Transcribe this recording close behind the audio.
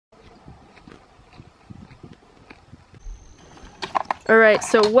Alright,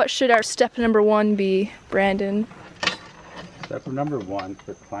 so what should our step number 1 be, Brandon? Step number 1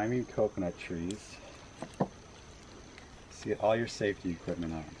 for climbing coconut trees is to get all your safety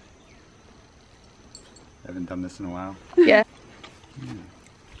equipment on. I haven't done this in a while. Yeah.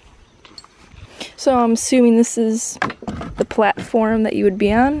 So I'm assuming this is the platform that you would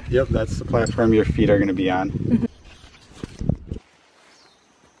be on? Yep, that's the platform your feet are going to be on. Mm-hmm.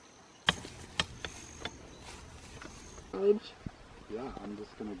 Yeah, I'm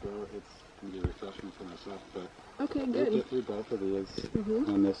just going to go, it's going to be refreshing for myself, but okay, I'll good. get through both of these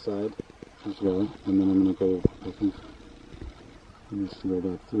on this side as well, and then I'm going to go, I think, I'm just going to go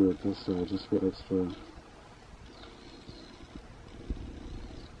back through it this side just for extra.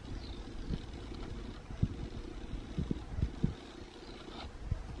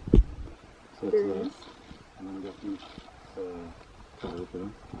 So it's this, and then get these cover here.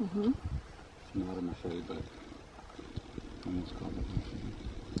 It's not a machete, but almost called it a machete.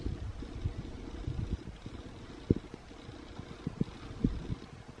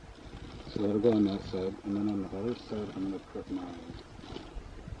 So that'll go on that side, and then on the other side I'm going to put my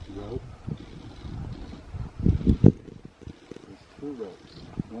rope. There's 2 ropes.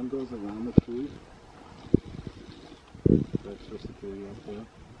 One goes around the tree. That's for security up there.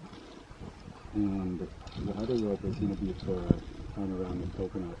 And the other rope is going to be for tying around the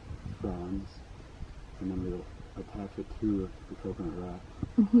coconut fronds, and then we'll attach it to the coconut wrap.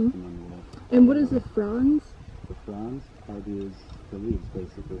 And then we'll And what is the fronds? The fronds are the leaves,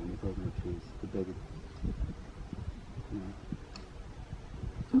 basically, in the coconut trees. The big,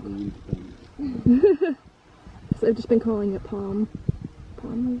 green things. So I've just been calling it palm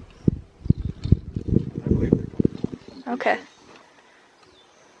leaves. I believe they're called palms. Okay.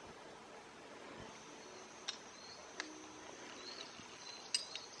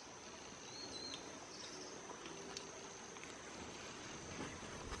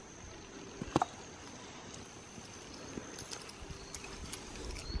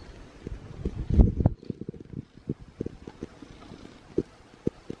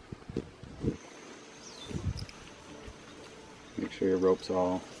 Make sure your rope's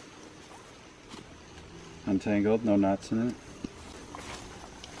all untangled, no knots in it.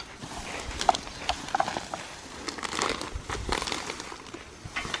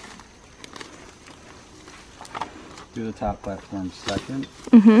 Do the top platform second.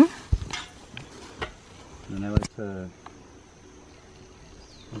 And then I like to,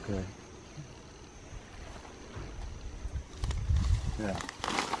 yeah,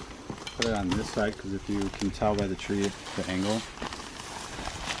 put it on this side, because if you can tell by the tree, the angle,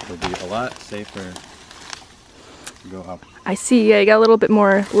 it'll be a lot safer to go up. I see, yeah, you got a little bit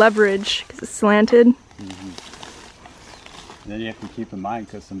more leverage because it's slanted. And then you have to keep in mind,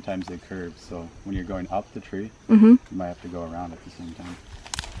 because sometimes they curve, so when you're going up the tree, you might have to go around at the same time.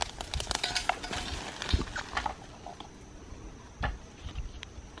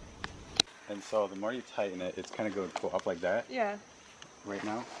 And so the more you tighten it, it's kind of go up like that. Yeah. Right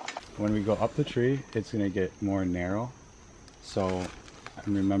now. When we go up the tree, it's going to get more narrow. So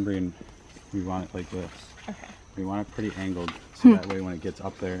I'm remembering we want it like this. Okay. We want it pretty angled, so that way when it gets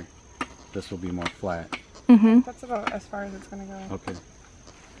up there, this will be more flat. That's about as far as it's going to go. Okay.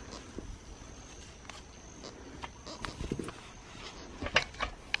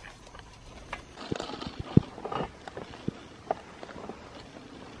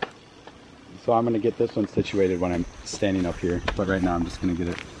 So I'm going to get this one situated when I'm standing up here, but right now I'm just going to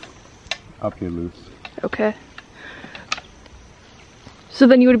get it up here loose. Okay. So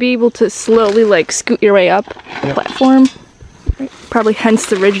then you would be able to slowly like scoot your way up the platform, right? Probably hence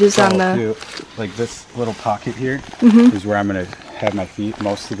the ridges on the... Like this little pocket here is where I'm going to have my feet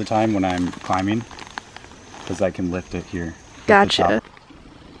most of the time when I'm climbing, because I can lift it here. Gotcha.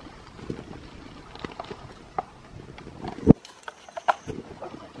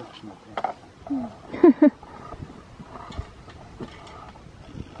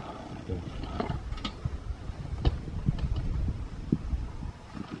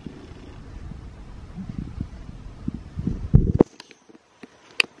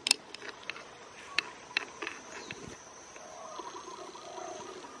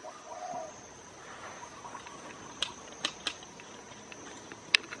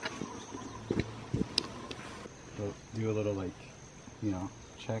 Do a little like,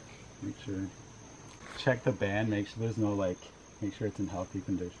 check, make sure, check the band, make sure there's no make sure it's in healthy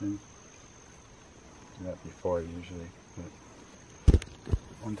condition. Do that before usually, but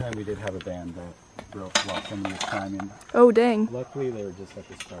one time we did have a band that broke while somebody was climbing. Oh dang. Luckily they were just at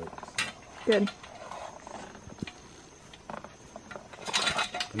the start. So. Good.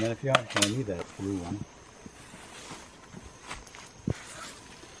 And then if you have handy that blue one.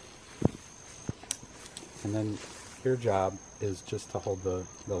 And then your job is just to hold the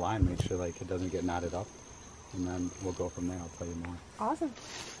line, make sure like it doesn't get knotted up. And then we'll go from there. I'll tell you more. Awesome.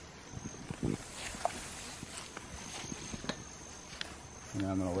 And then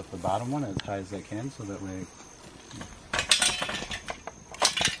I'm going to lift the bottom one as high as I can so that way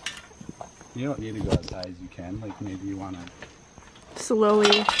you don't need to go as high as you can. Like maybe you want to Slowly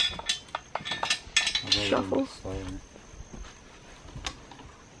go shuffle. slower.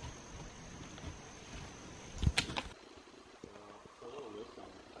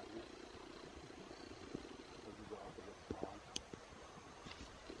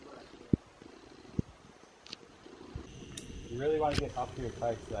 You really want to get up to your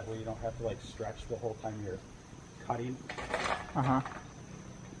kite so that way you don't have to like stretch the whole time you're cutting. Uh-huh.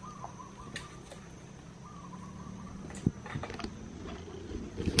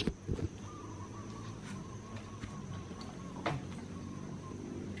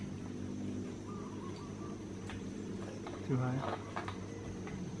 Too high.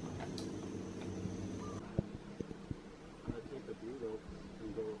 I'm going to take the blue rope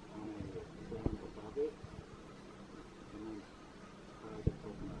and go on a line above it. And then tie the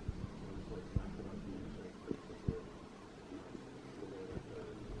coconut. So just like wrap it up and make sure it's pretty secure. So that like the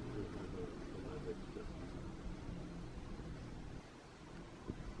leverage just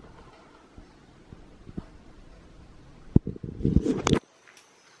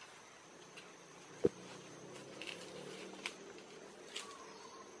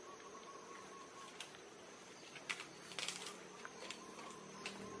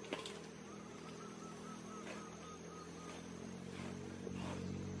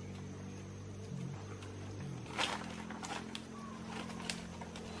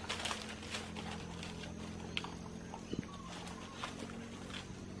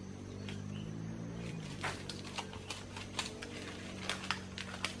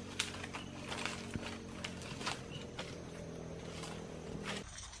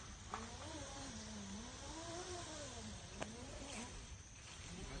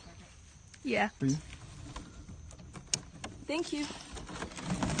Yeah. Free. Thank you.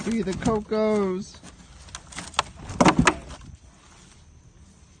 Free the cocos. Is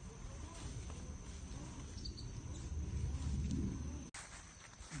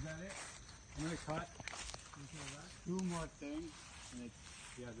that it? I'm going to cut two more things. And it's,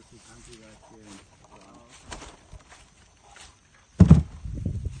 yeah, this is empty back here. And,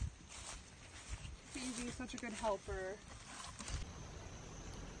 You'd be such a good helper.